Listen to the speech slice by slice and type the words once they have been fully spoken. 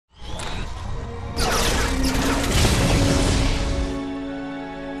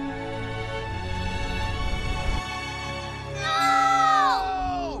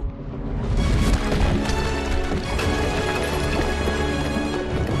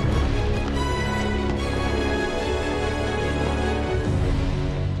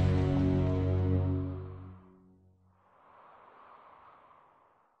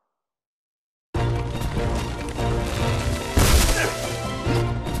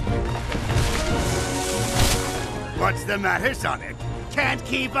What's the matter, Sonic? Can't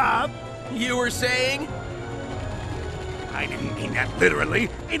keep up? You were saying? I didn't mean that literally.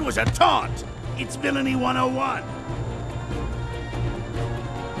 It was a taunt. It's Villainy 101.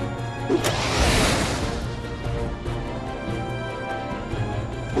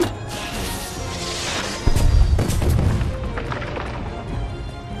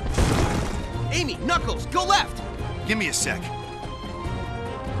 Amy, Knuckles, go left! Give me a sec.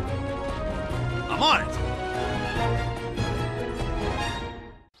 I'm on it.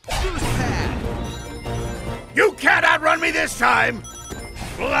 Boost pad! You can't outrun me this time!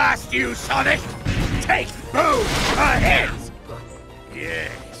 Blast you, Sonic! Take boom! A hit!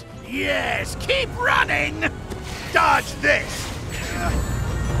 Yes, yes, keep running! Dodge this!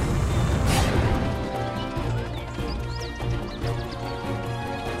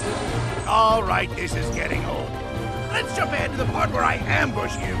 All right, this is getting old. Let's jump ahead to the part where I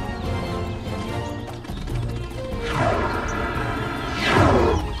ambush you.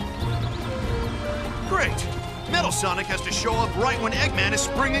 Great. Metal Sonic has to show up right when Eggman is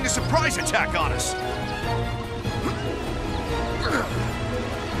springing a surprise attack on us.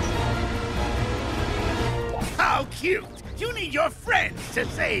 How cute! You need your friends to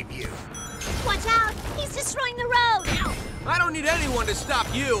save you. Watch out! He's destroying the road! Ow. I don't need anyone to stop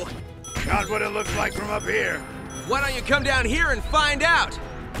you! Not what it looks like from up here. Why don't you come down here and find out?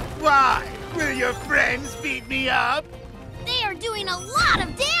 Why? Will your friends beat me up? They are doing a lot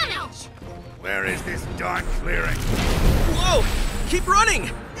of damage! Where is this darn clearing? Whoa! Keep running!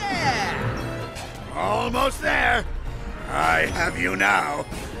 Yeah! Almost there. I have you now.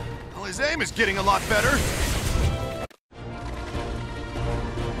 Well, his aim is getting a lot better.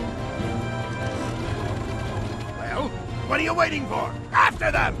 Well, what are you waiting for?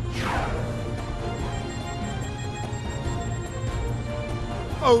 After them!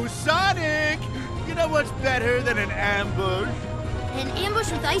 Oh, Sonic! You know what's better than an ambush? An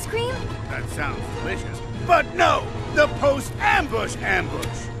ambush with ice cream? That sounds delicious. But no! The post-ambush ambush!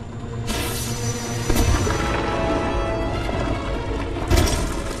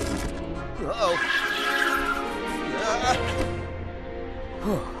 Uh-oh.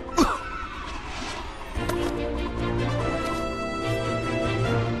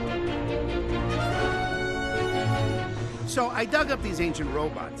 So I dug up these ancient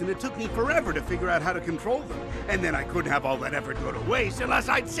robots, and it took me forever to figure out how to control them. And then I couldn't have all that effort go to waste unless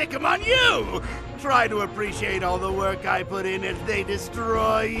I'd sick them on you! Try to appreciate all the work I put in as they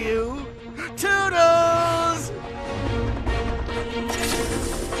destroy you. Toodles!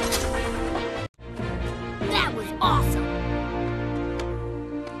 That was awesome!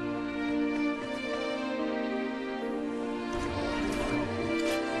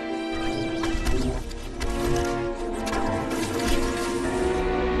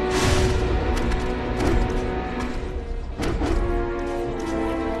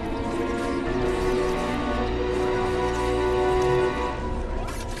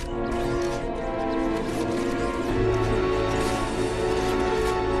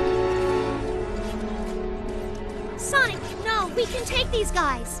 Sonic, no, we can take these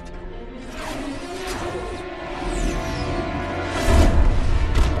guys.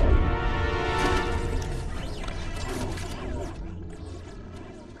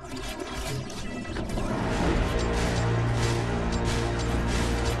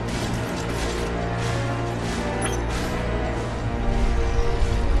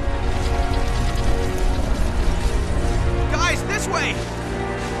 Guys, this way!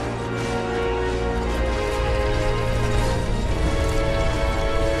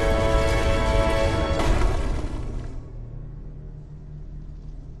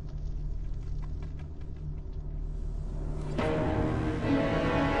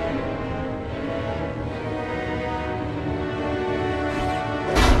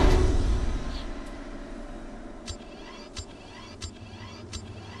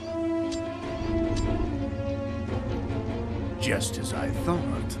 Just as I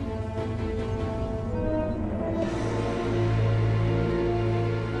thought.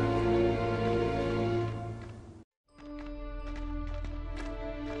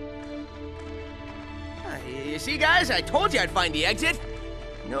 You see, guys? I told you I'd find the exit.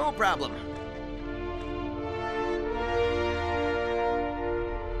 No problem.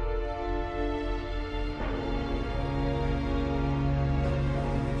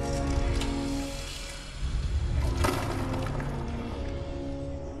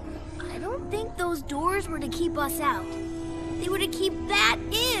 I don't think those doors were to keep us out. They were to keep that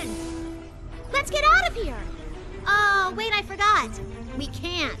in. Let's get out of here. Oh, wait, I forgot. We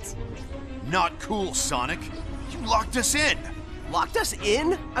can't. Not cool, Sonic. You locked us in. Locked us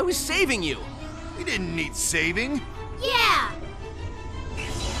in? I was saving you. We didn't need saving. Yeah!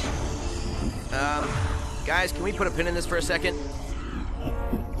 Guys, can we put a pin in this for a second?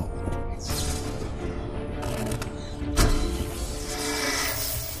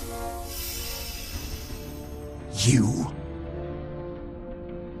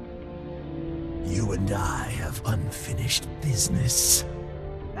 You and I have unfinished business.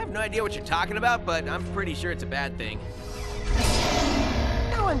 I have no idea what you're talking about, but I'm pretty sure it's a bad thing.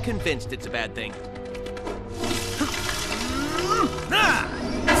 Now I'm convinced it's a bad thing.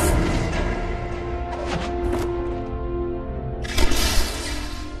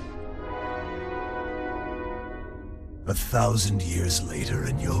 1,000 years later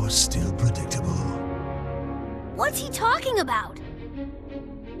and you're still predictable. What's he talking about?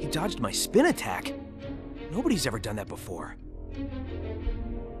 He dodged my spin attack. Nobody's ever done that before.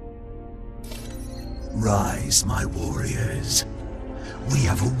 Rise, my warriors. We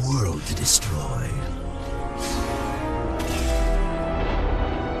have a world to destroy.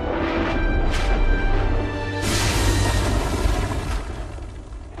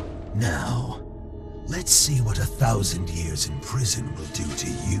 Now, let's see what 1,000 years in prison will do to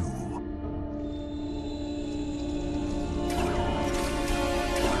you.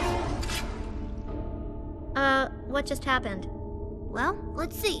 What just happened? Well,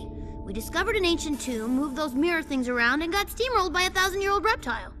 let's see. We discovered an ancient tomb, moved those mirror things around, and got steamrolled by a 1,000-year-old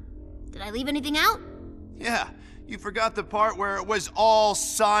reptile. Did I leave anything out? Yeah, you forgot the part where it was all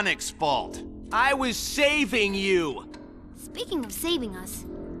Sonic's fault. I was saving you! Speaking of saving us,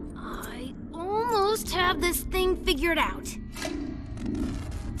 I almost have this thing figured out.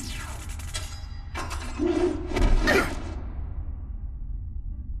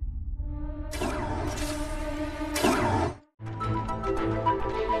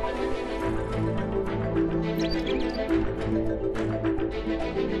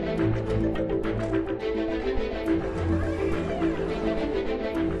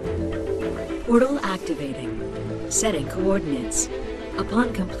 Portal activating. Setting coordinates.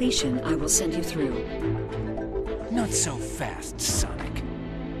 Upon completion, I will send you through. Not so fast, Sonic.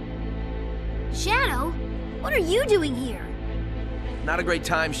 Shadow, what are you doing here? Not a great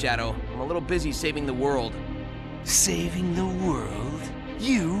time, Shadow. I'm a little busy saving the world. Saving the world?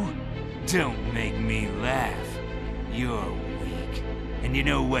 You? Don't make me laugh. You're weak. And you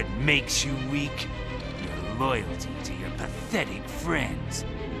know what makes you weak? Your loyalty to your pathetic friends.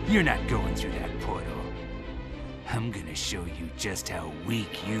 You're not going through that portal. I'm gonna show you just how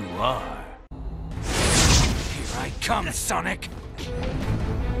weak you are. Here I come, Sonic!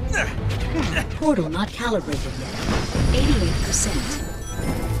 Portal not calibrated yet.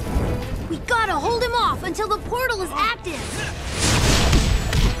 88%. We gotta hold him off until the portal is active!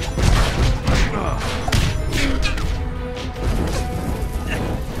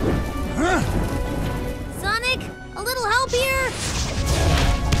 Sonic, a little help here?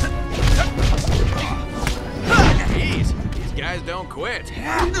 Jeez, these guys don't quit.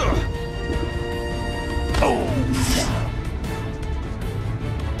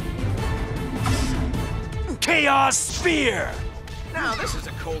 Chaos Spear! Now this is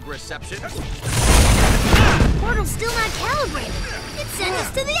a cold reception. Portal's still not calibrated. It sent us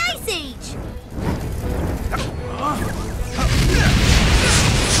to the Ice Age.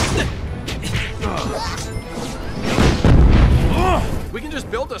 We can just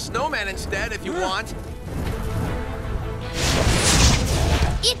build a snowman instead if you want.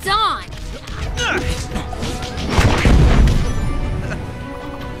 It's on!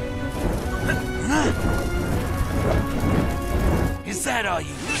 Is that all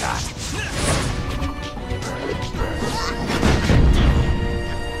you got?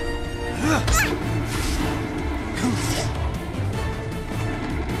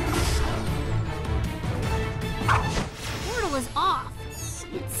 Portal is off.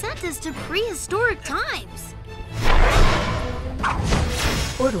 It sent us to prehistoric times.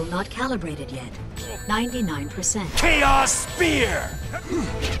 Portal not calibrated yet. 99%. Chaos Spear! You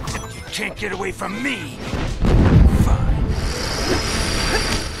can't get away from me! Fine.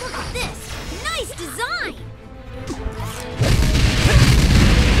 Look at this! Nice design!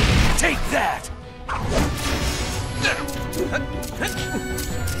 Take that!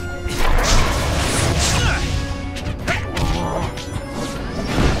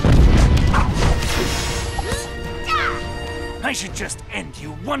 I should just end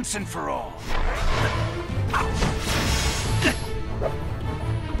you once and for all.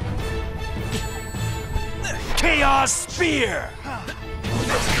 Chaos Spear!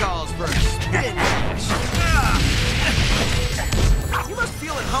 This calls for a spin dash. You must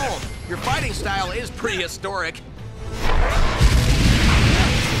feel at home. Your fighting style is prehistoric.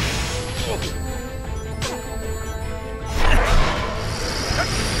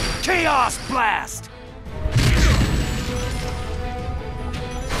 Chaos Blast!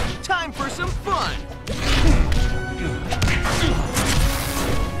 Time for some fun!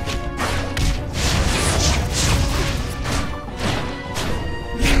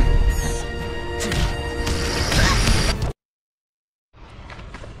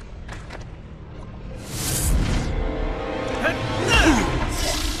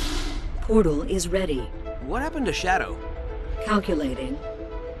 Portal is ready. What happened to Shadow? Calculating.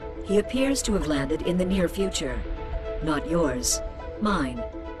 He appears to have landed in the near future. Not yours. Mine.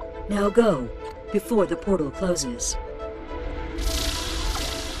 Now go, before the portal closes.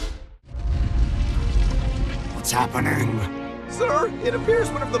 What's happening? Sir, it appears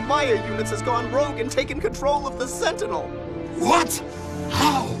one of the Maya units has gone rogue and taken control of the Sentinel. What?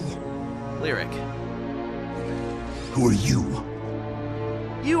 How? Lyric. Who are you?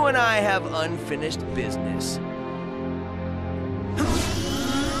 You and I have unfinished business.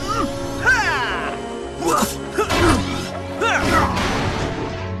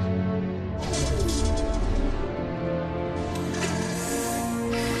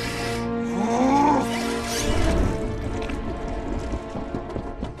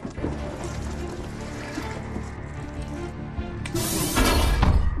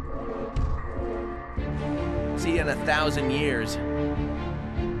 See you in 1,000 years.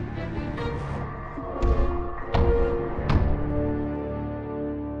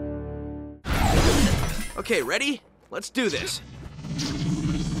 Okay, ready? Let's do this.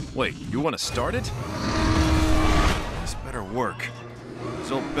 Wait, you want to start it? This better work.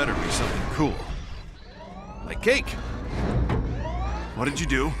 Result better be something cool. Like cake. What did you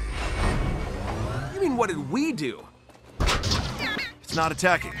do? You mean, what did we do? It's not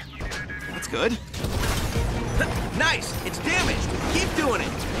attacking. That's good. Nice! It's damaged! Keep doing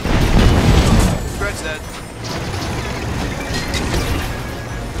it! Stretch that.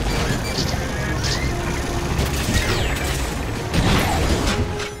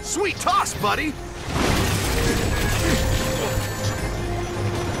 Sweet toss, buddy!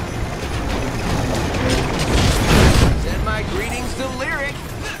 Send my greetings to Lyric!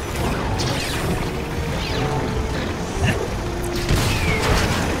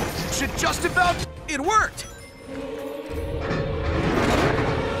 Should just about... It worked!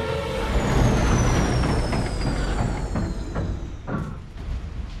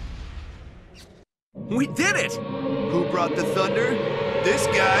 We did it! Who brought the thunder? This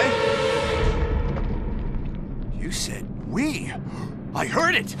guy? You said we. I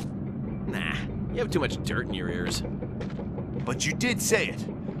heard it! Nah, you have too much dirt in your ears. But you did say it.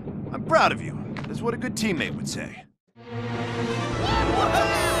 I'm proud of you. That's what a good teammate would say.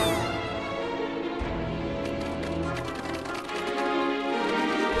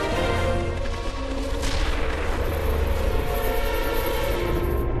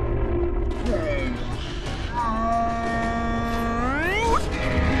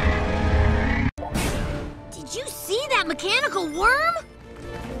 Did you see that mechanical worm?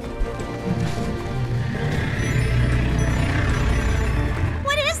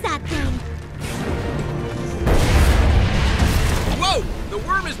 What is that thing? Whoa! The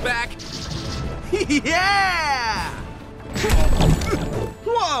worm is back! Yeah!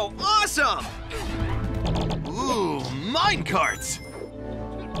 Whoa! Awesome! Ooh, minecarts!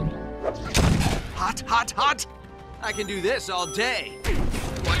 Hot, hot, hot! I can do this all day.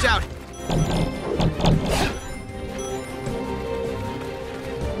 Watch out!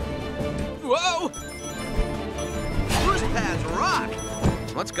 Whoa! Boost pads rock!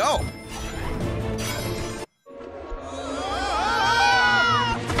 Let's go!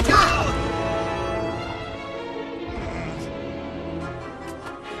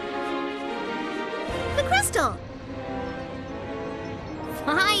 The crystal!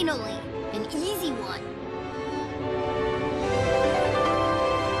 Finally! An easy one.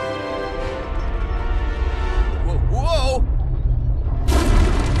 Whoa! Whoa!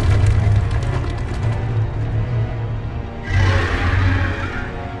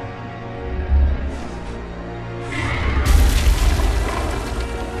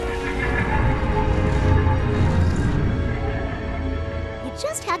 You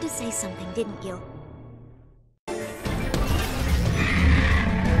just had to say something, didn't you?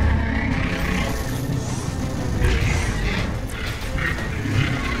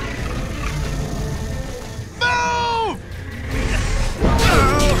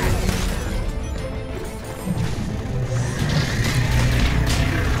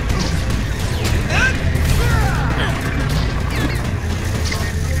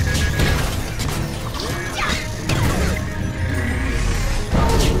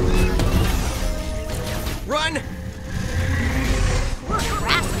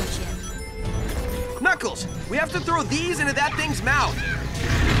 have to throw these into that thing's mouth.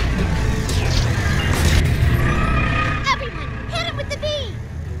 Everyone, hit him with the bee!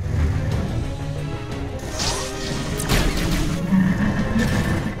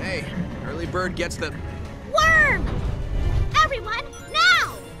 Hey, early bird gets the... Worm! Everyone,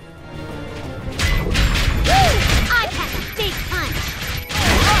 now! Woo! I pack a big punch!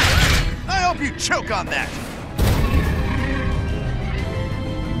 I hope you choke on that!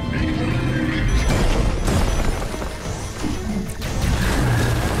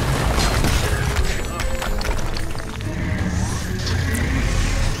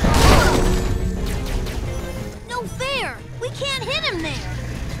 No fair! We can't hit him there!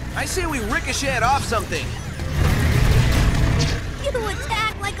 I say we ricochet it off something. You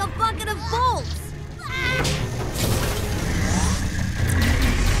attack like a bucket of bolts!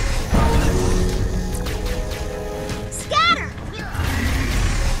 Scatter!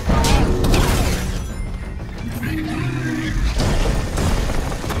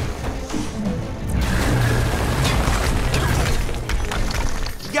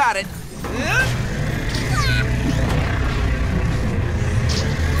 Got it.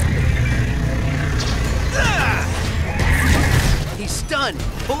 He's stunned.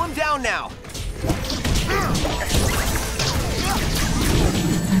 Pull him down now.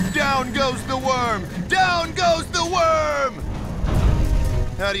 Down goes the worm! Down goes the worm!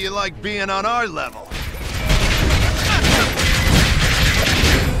 How do you like being on our level?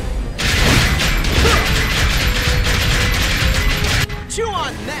 Chew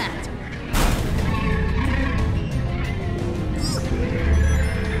on that!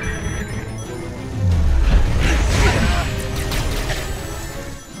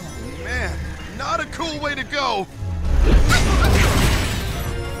 Man, not a cool way to go!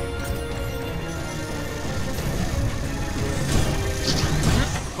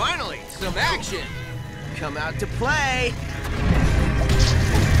 Finally, some action! Come out to play!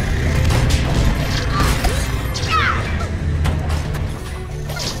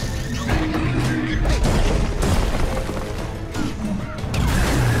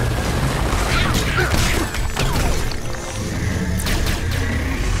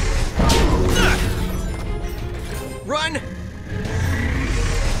 Run!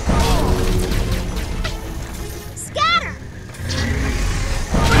 Scatter!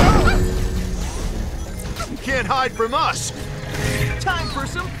 You can't hide from us! Time for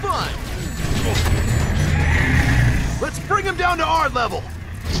some fun! Let's bring him down to our level!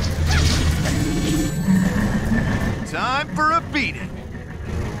 Time for a beating!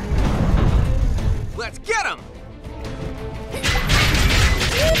 Let's get him!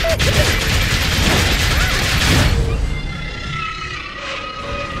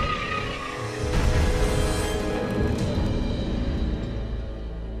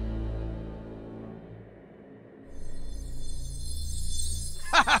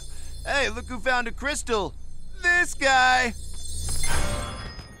 Hey, look who found a crystal! This guy!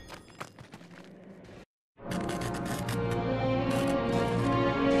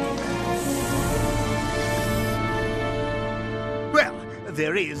 Well,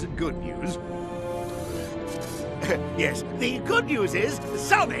 there is good news. Yes, the good news is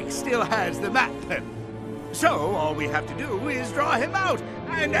Sonic still has the map. So all we have to do is draw him out,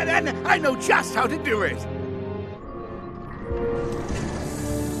 and I know just how to do it.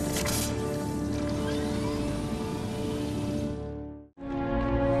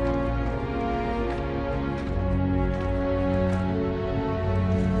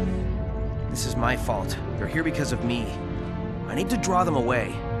 This is my fault. They're here because of me. I need to draw them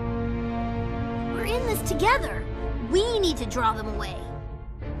away. We're in this together. We need to draw them away.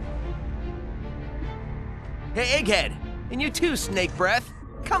 Hey, Egghead! And you too, Snake Breath!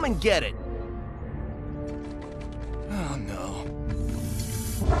 Come and get it! Oh no.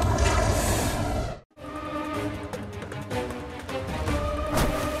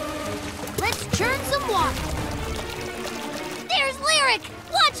 Let's churn some water. There's Lyric!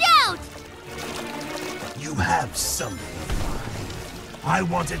 Watch out! You have something. I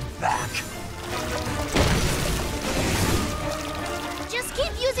want it back. Just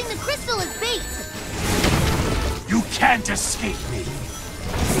keep using the crystal as bait. You can't escape me.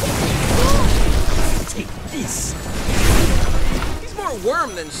 Take this. He's more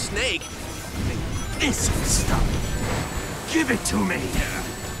worm than snake. This stuff. Give it to me.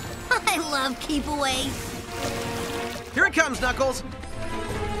 I love keep away. Here it comes, Knuckles!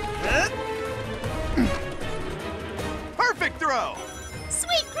 Perfect throw!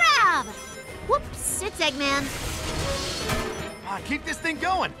 Sweet grab! Whoops, it's Eggman. Come on, keep this thing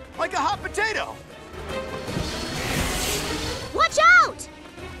going, like a hot potato! Watch out!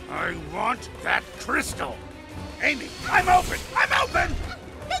 I want that crystal. Amy, I'm open! I'm open!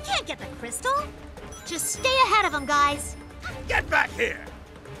 They can't get the crystal. Just stay ahead of them, guys. Get back here!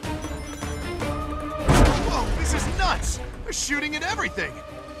 Whoa, this is nuts! They're shooting at everything!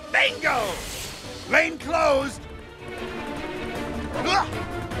 Bingo! Lane closed!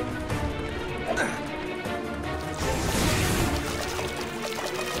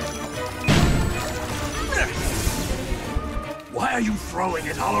 Why are you throwing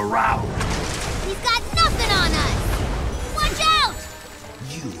it all around? He's got nothing on us. Watch out!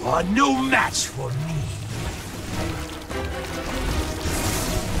 You are no match for me.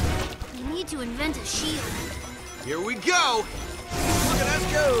 We need to invent a shield. Here we go! Look at us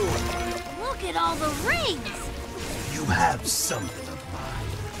go! Look at all the rings. You have something of mine.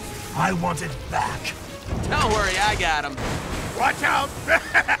 I want it back. Don't worry, I got him. Watch out!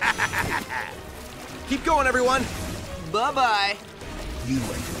 Keep going, everyone. Bye-bye. You and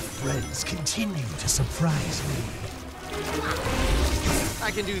your friends continue to surprise me.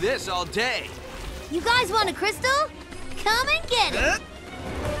 I can do this all day. You guys want a crystal? Come and get it.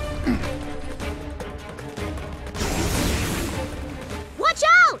 Watch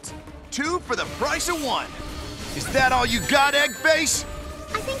out! 2 for the price of 1. Is that all you got, Egg Face?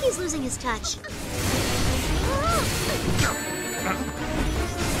 I think he's losing his touch.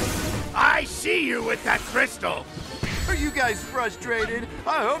 I see you with that crystal! Are you guys frustrated?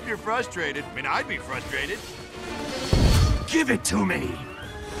 I hope you're frustrated. I mean, I'd be frustrated. Give it to me.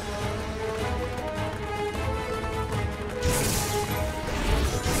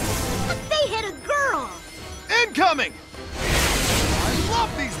 They hit a girl! Incoming! I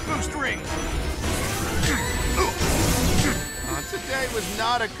love these boost rings! Today was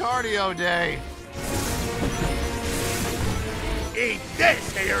not a cardio day. Eat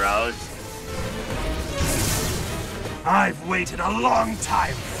this, heroes! I've waited a long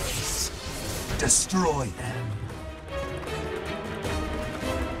time for this. Destroy them.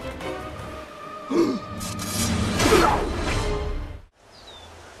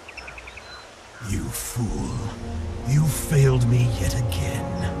 You fool. You failed me yet again.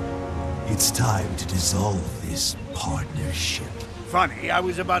 It's time to dissolve this partnership. Funny, I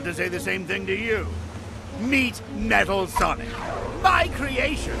was about to say the same thing to you. Meet Metal Sonic, my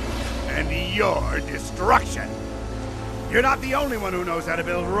creation, and your destruction. You're not the only one who knows how to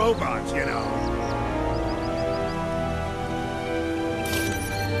build robots, you know.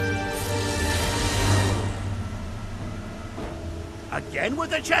 Again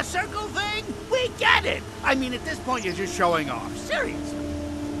with the chess circle thing? We get it! I mean, at this point, you're just showing off. Seriously.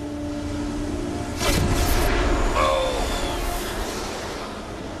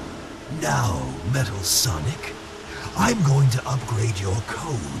 Now, Metal Sonic, I'm going to upgrade your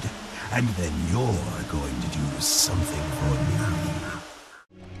code, and then you're going to do something for me.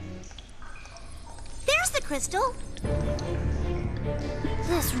 There's the crystal.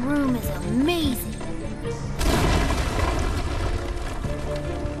 This room is amazing.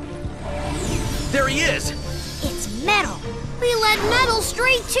 There he is! It's metal. We led metal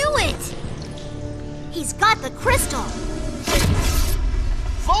straight to it. He's got the crystal.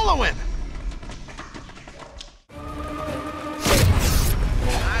 Follow him!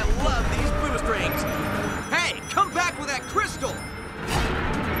 I love these boost rings. Hey, come back with that crystal!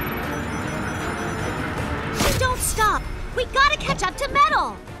 Don't stop. We gotta catch up to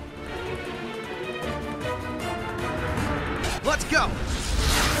metal. Let's go!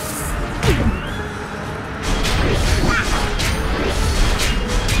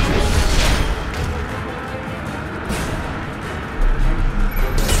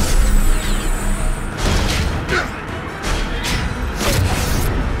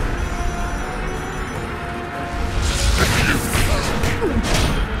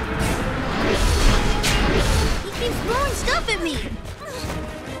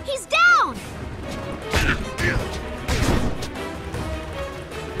 He's down!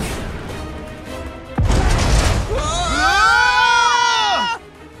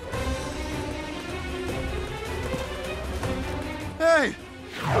 Hey,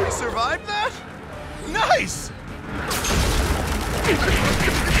 we survived that? Nice!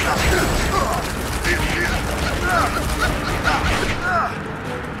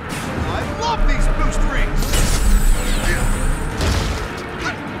 I love these boost rings!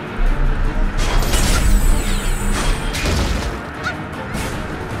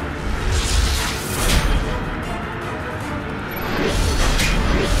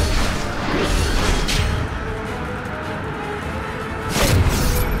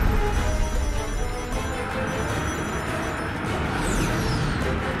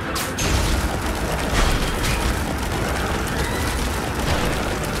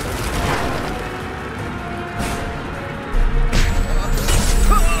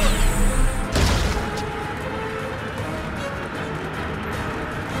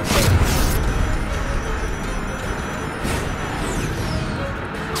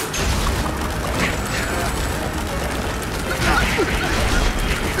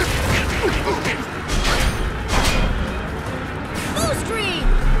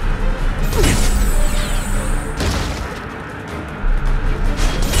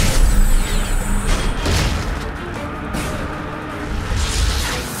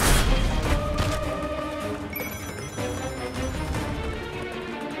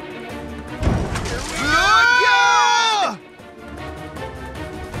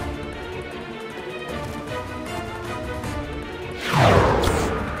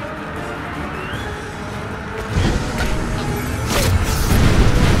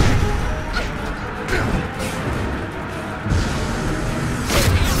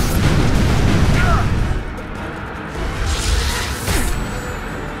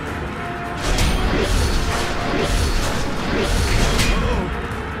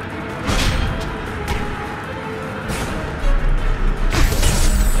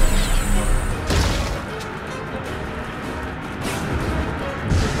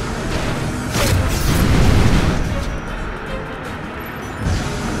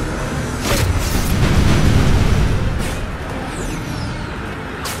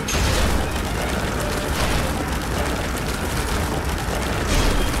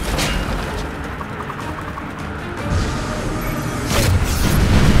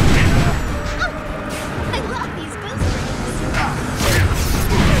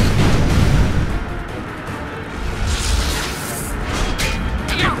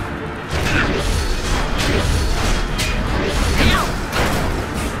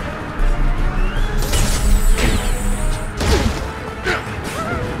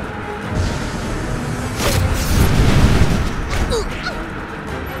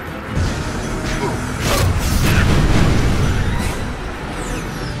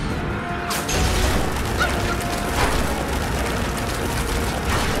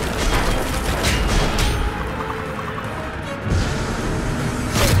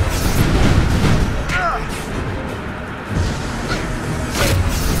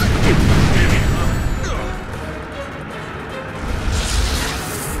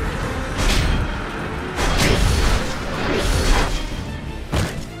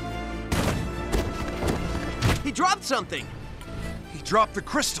 something! He dropped the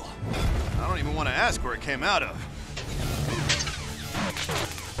crystal. I don't even want to ask where it came out of.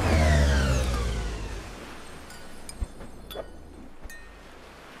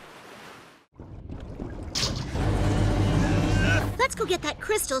 Let's go get that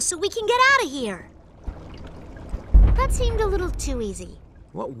crystal so we can get out of here. That seemed a little too easy.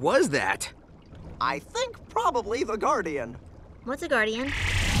 What was that? I think probably the Guardian. What's a guardian?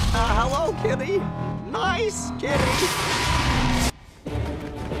 Hello, kitty. Nice kitty.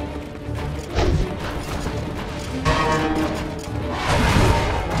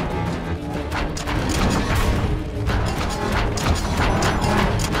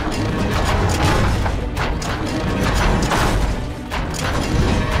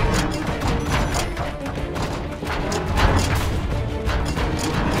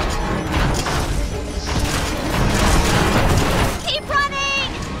 Keep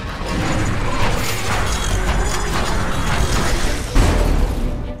running!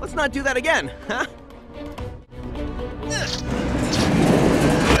 Let's not do that again, huh?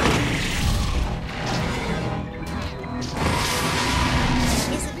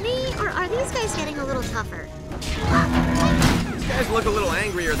 Is it me, or are these guys getting a little tougher? These guys look a little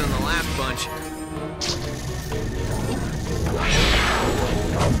angrier than the last bunch.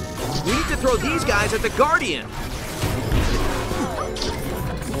 We need to throw these guys at the Guardian.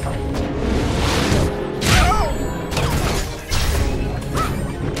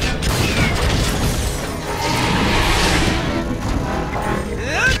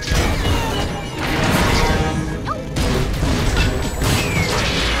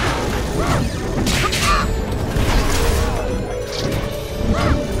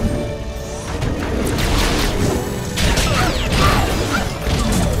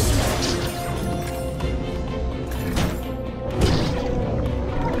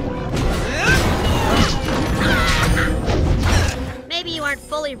 Maybe you aren't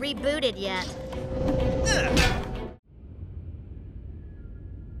fully rebooted yet.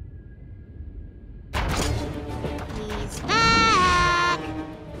 He's back!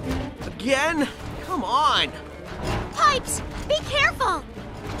 Again? Come on! Pipes! Be careful!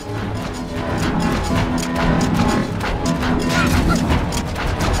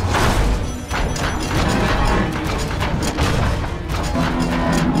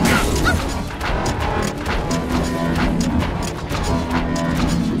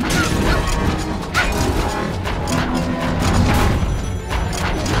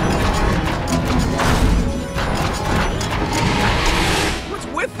 What's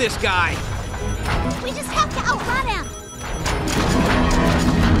with this guy? We just have to outrun him!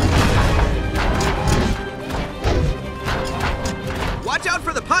 Watch out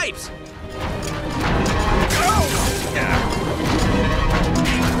for the pipes!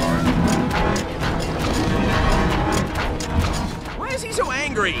 Why is he so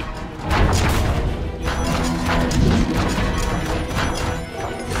angry?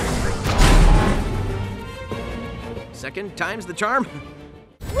 Second time's the charm?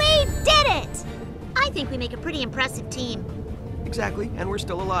 We did it! I think we make a pretty impressive team. Exactly, and we're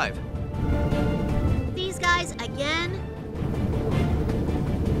still alive. These guys again?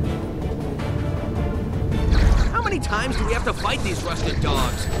 How many times do we have to fight these rusted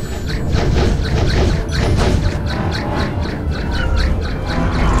dogs?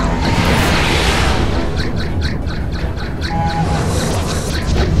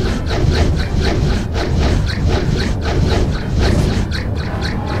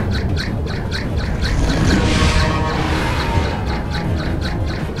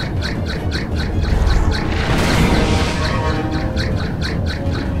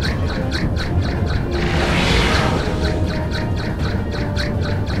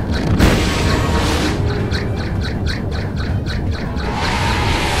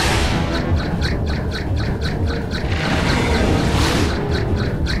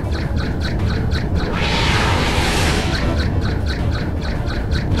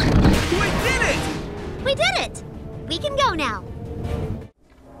 We did it! We can go now.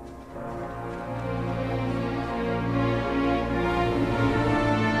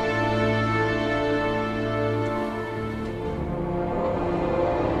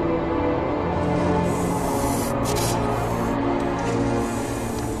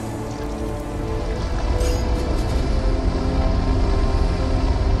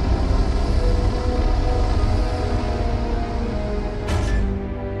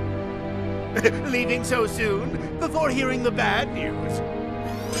 Leaving so soon, before hearing the bad news.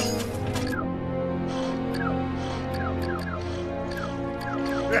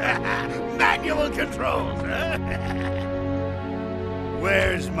 Manual controls, huh?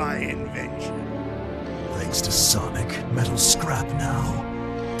 Where's my invention? The Thanks to Sonic, metal's scrap now.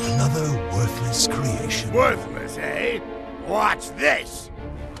 Another worthless creation. Worthless, eh? Watch this!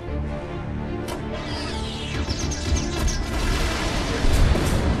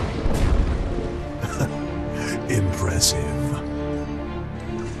 Impressive.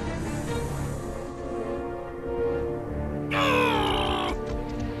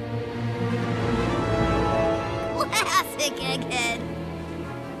 Classic, Egghead.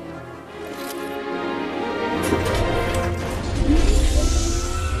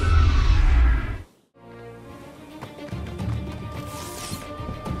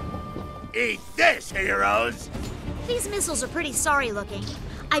 Eat this, heroes! These missiles are pretty sorry looking.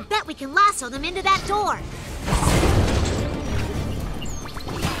 I bet we can lasso them into that door.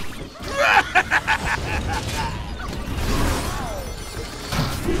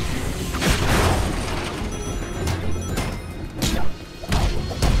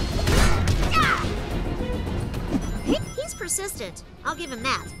 He's persistent. I'll give him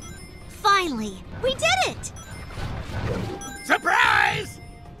that. Finally, we did it! Surprise!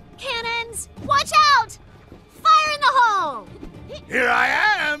 Cannons, watch out! Fire in the hole! Here I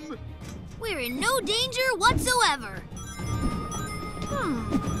am! We're in no danger whatsoever.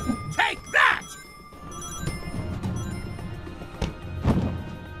 Take that!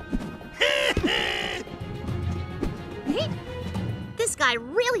 This guy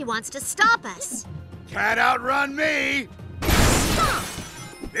really wants to stop us. Can't outrun me! Stop!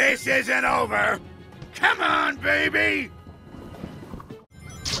 This isn't over! Come on, baby!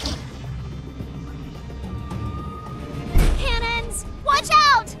 Cannons, watch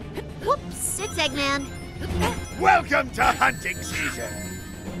out! Whoops, it's Eggman. Welcome to hunting season!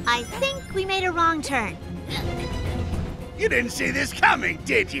 I think we made a wrong turn. You didn't see this coming,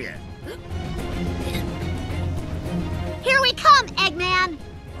 did you? Here we come, Eggman!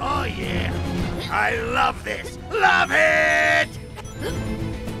 Oh yeah! I love this! Love it!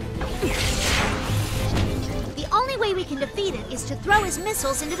 The only way we can defeat it is to throw his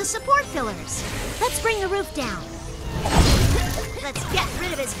missiles into the support pillars. Let's bring the roof down. Let's get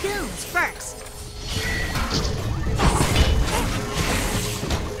rid of his goons first.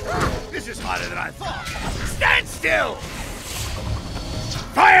 This is harder than I thought! Stand still!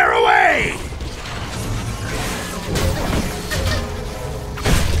 Fire away!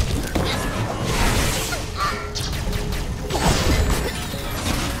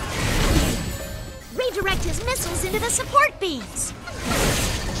 Redirect his missiles into the support beams.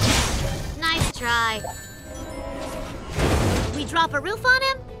 Nice try. We drop a roof on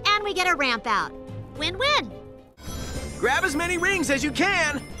him, and we get a ramp out. Win-win. Grab as many rings as you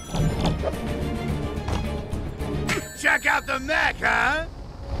can! Check out the mech, huh?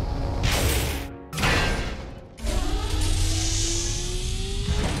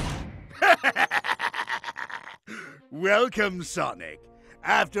 Welcome, Sonic.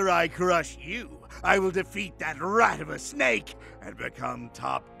 After I crush you, I will defeat that rat of a snake and become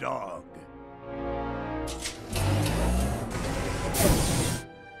top dog.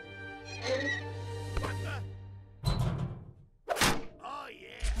 Oh,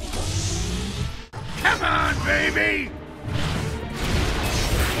 yeah. Come on, baby!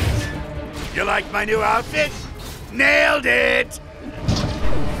 You like my new outfit? Nailed it!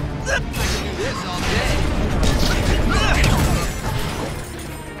 I can do this all day.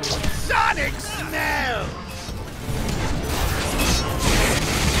 Sonic smell!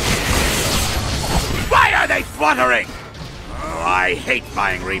 Why are they fluttering? Oh, I hate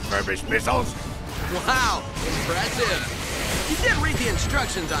buying refurbished missiles. Wow, impressive. You did read the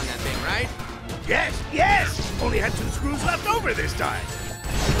instructions on that thing, right? Yes! Only had 2 screws left over this time.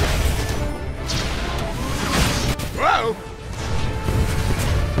 Whoa!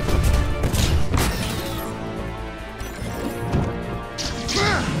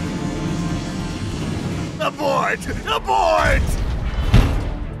 Abort! Abort!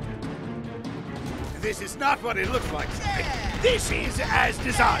 This is not what it looks like. This is as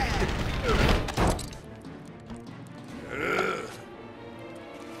designed.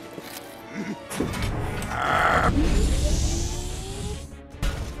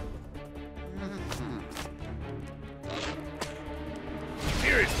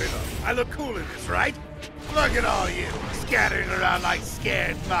 Seriously though, I look cool in this, right? Look at all you, scattering around like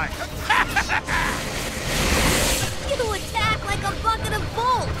scared mice. You attack like a bucket of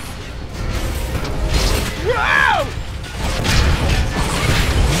bolts. Whoa!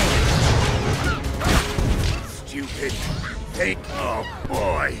 Stupid. Hey, oh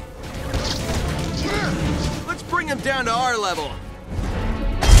boy. Let's bring him down to our level.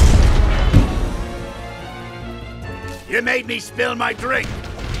 You made me spill my drink.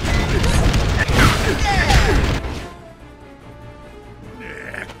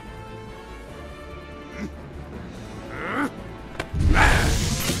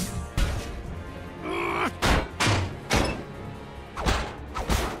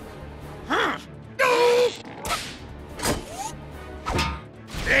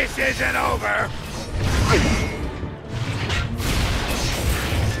 This isn't over!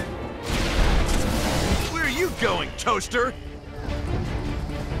 Where are you going, Toaster?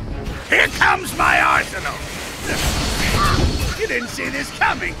 Here comes my arsenal! You didn't see this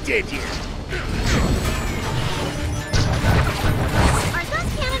coming, did you? Are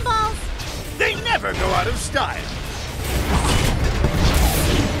those cannonballs? They never go out of style.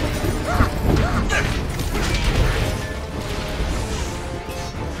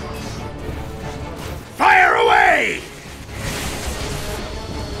 Fire away!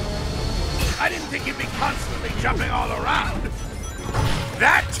 I didn't think you'd be constantly jumping all around.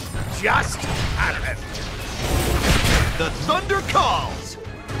 That just happened. The thunder calls!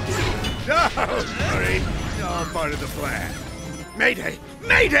 Don't worry, it's all part of the plan. Mayday!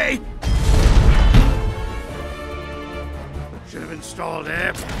 Mayday! Should have installed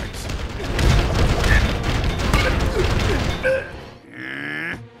air bags.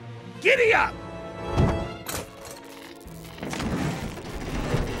 Giddy up!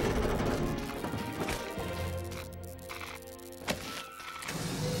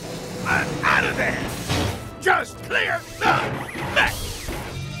 Out of there! Just clear the Mech!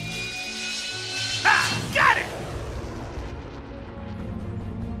 Ah, got it!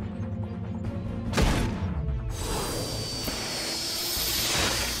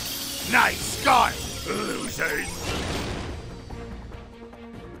 Nice start, losers!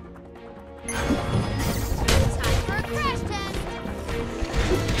 Time for a crash test.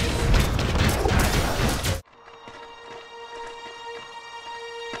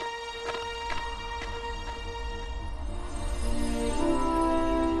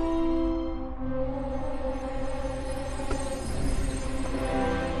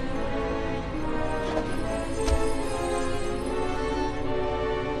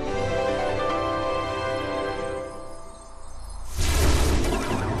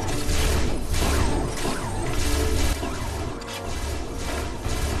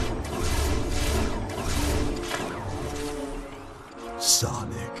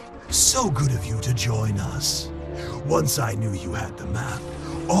 Sonic, so good of you to join us. Once I knew you had the map,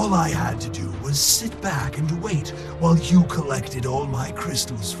 all I had to do was sit back and wait while you collected all my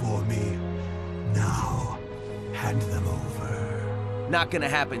crystals for me. Now, hand them over. Not gonna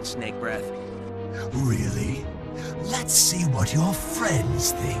happen, Snake Breath. Really? Let's see what your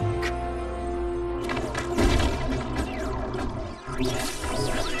friends think.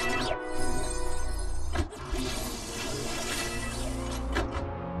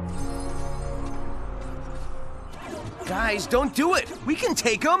 Guys, don't do it! We can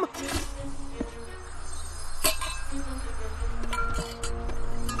take him!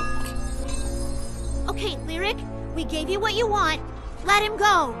 Okay, Lyric, we gave you what you want. Let him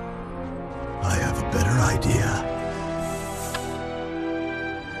go. I have a better idea.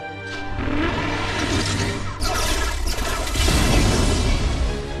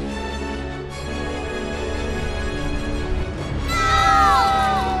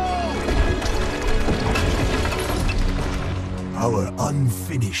 Our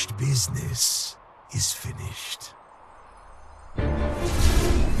unfinished business is finished.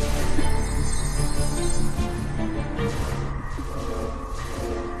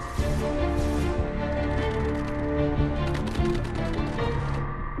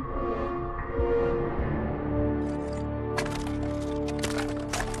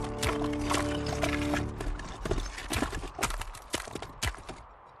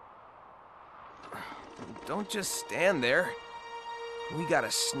 Don't just stand there. We got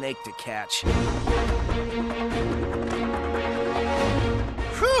a snake to catch.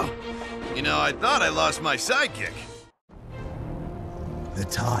 Whew! You know, I thought I lost my sidekick. The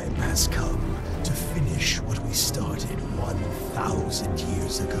time has come to finish what we started 1,000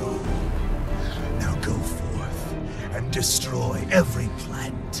 years ago. Now go forth and destroy every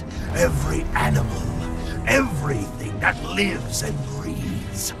plant, every animal, everything that lives and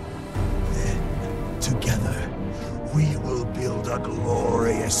breathes. Then, together, we will build a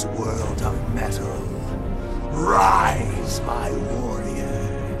glorious world of metal. Rise, my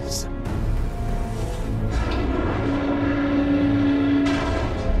warriors!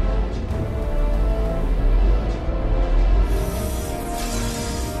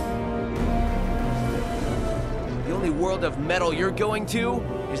 The only world of metal you're going to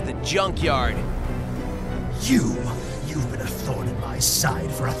is the junkyard. You've been a thorn in my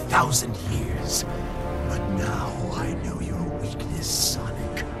side for 1,000 years. Now I know your weakness,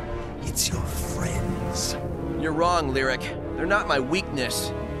 Sonic. It's your friends. You're wrong, Lyric. They're not my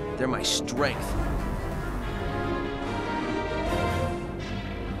weakness. They're my strength.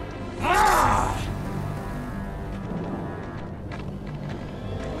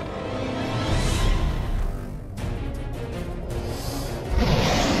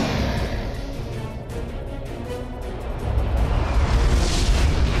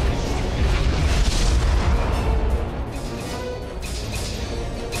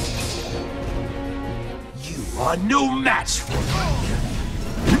 Are no match for me.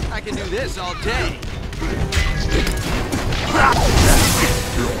 I can do this all day.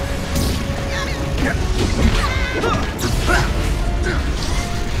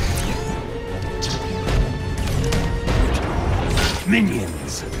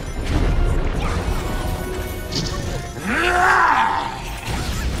 Minions.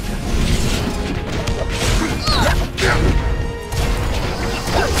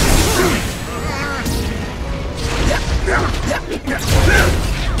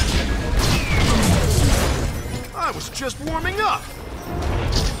 I was just warming up.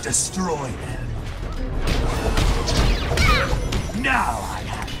 Destroy them. Now I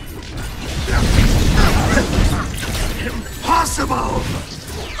have you. Impossible!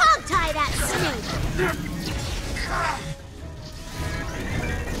 Hogtie that snake!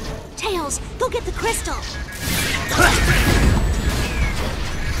 Tails, go get the crystal!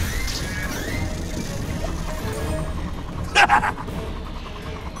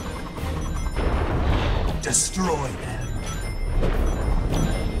 Destroy them.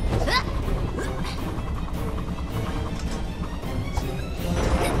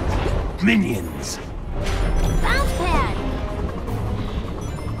 Minions. Bounce pad!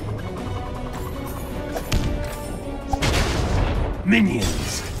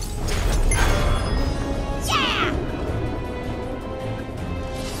 Minions. Yeah!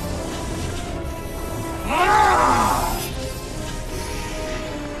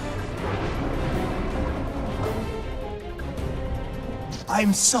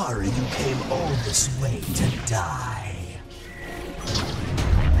 I'm sorry you came all this way to die.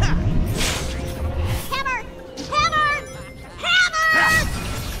 Hammer! Hammer! Hammer!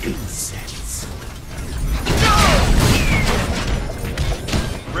 Insects.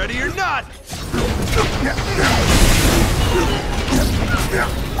 Ready or not?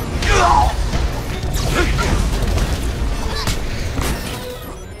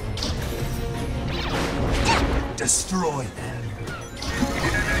 Destroy them.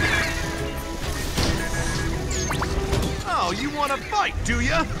 Oh, you want to fight, do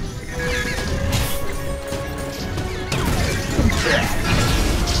ya?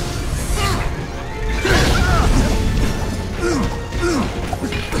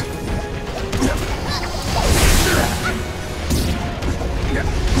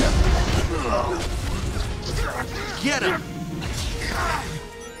 Get him!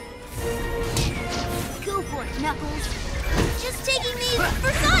 Go for it, Knuckles. Just taking me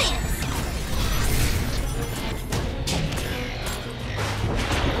for science.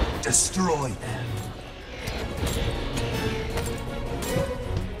 Destroy them.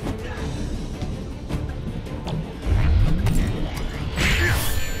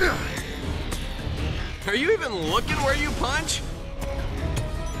 Are you even looking where you punch?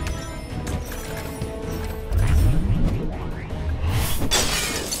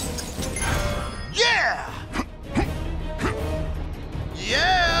 Yeah!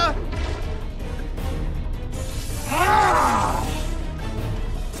 Yeah!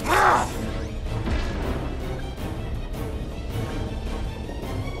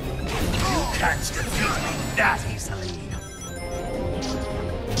 You can't defeat me that easily.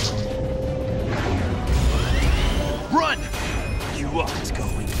 Run! You aren't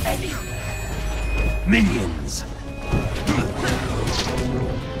going anywhere. Minions.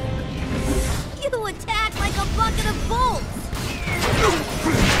 You attack like a bucket of bolts.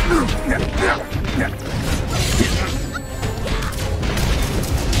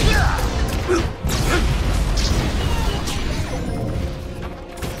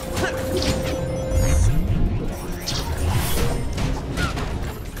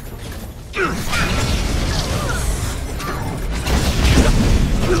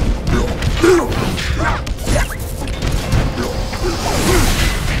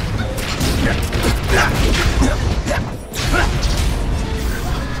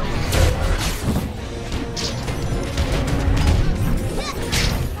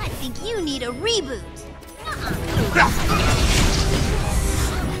 I think you need a reboot.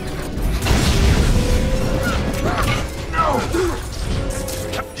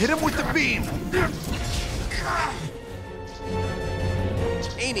 Hit him with the beam!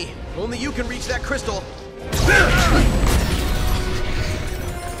 Amy, only you can reach that crystal.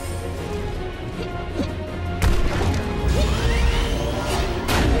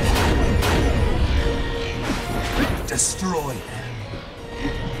 Destroy them.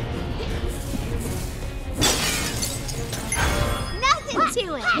 Nothing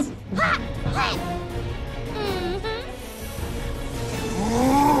to it.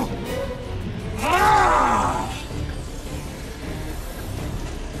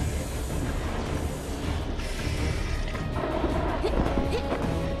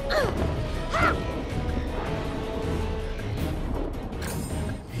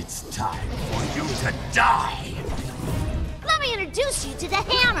 It's time for you to die. Let me introduce you to the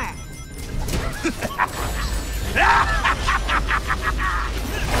hammer.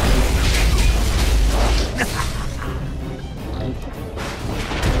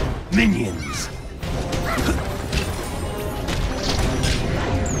 Minions.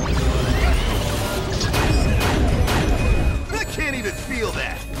 I can't even feel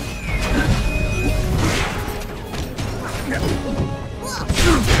that.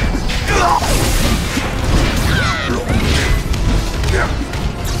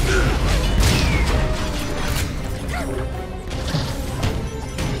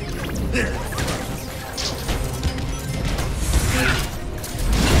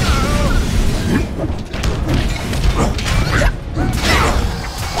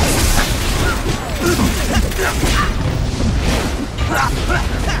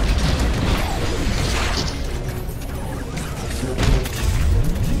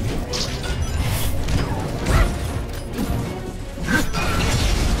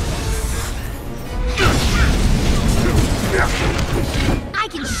 I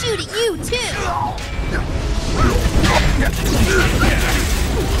can shoot at you too.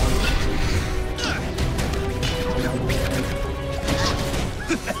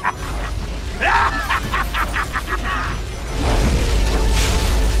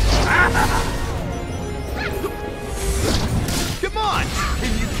 Come on!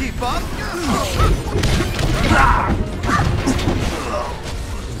 Can you keep up?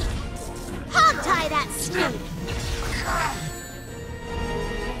 Hog tie that snoot.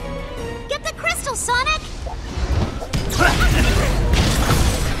 Get the crystal, Sonic.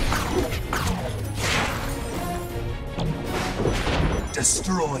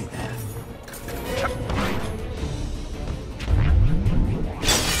 Destroy them.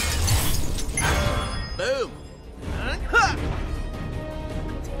 Boom.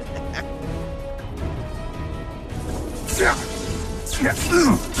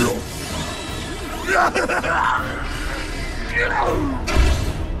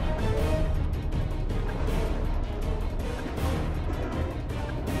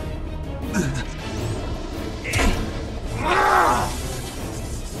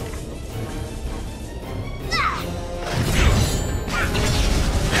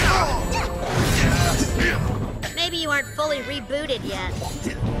 Maybe you aren't fully rebooted yet.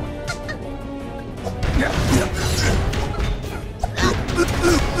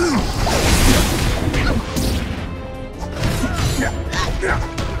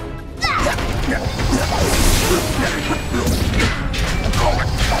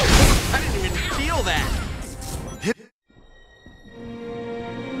 I didn't even feel that.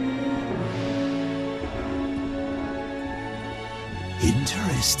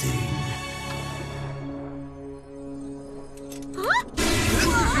 Interesting.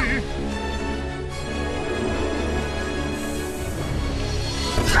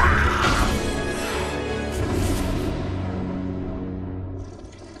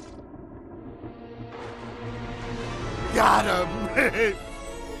 Got him!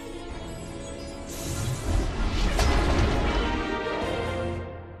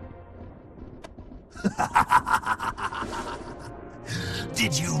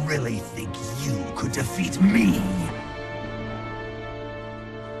 Did you really think you could defeat me?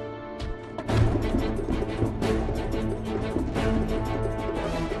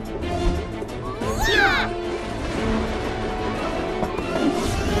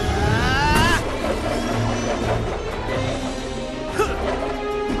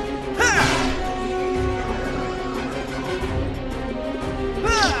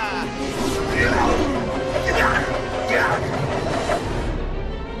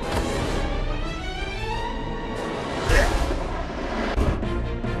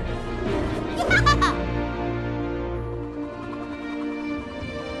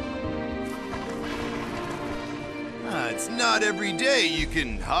 It's not every day you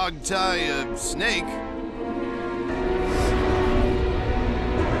can hog-tie a snake.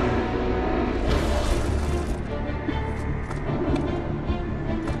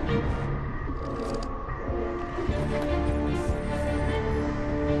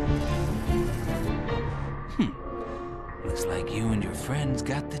 Decorations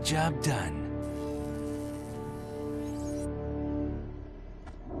got the job done.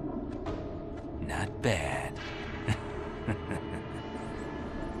 Not bad.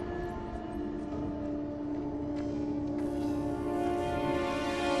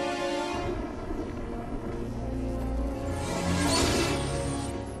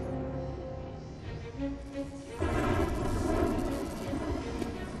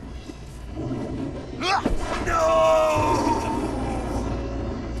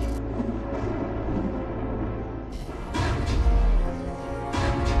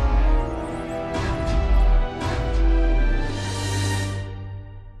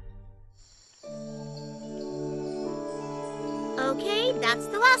 Okay, that's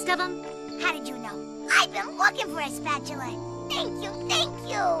the last of them. How did you know? I've been looking for a spatula. Thank you, thank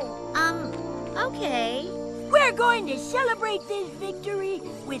you. Okay. We're going to celebrate this victory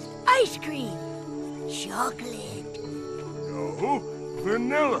with ice cream. Chocolate. No,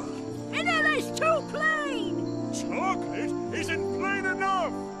 vanilla. Vanilla's too plain. Chocolate isn't plain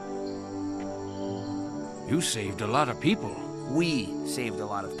enough. You saved a lot of people. We saved a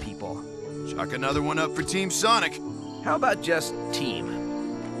lot of people. Chalk another one up for Team Sonic. How about just team?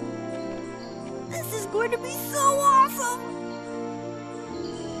 This is going to be so awesome.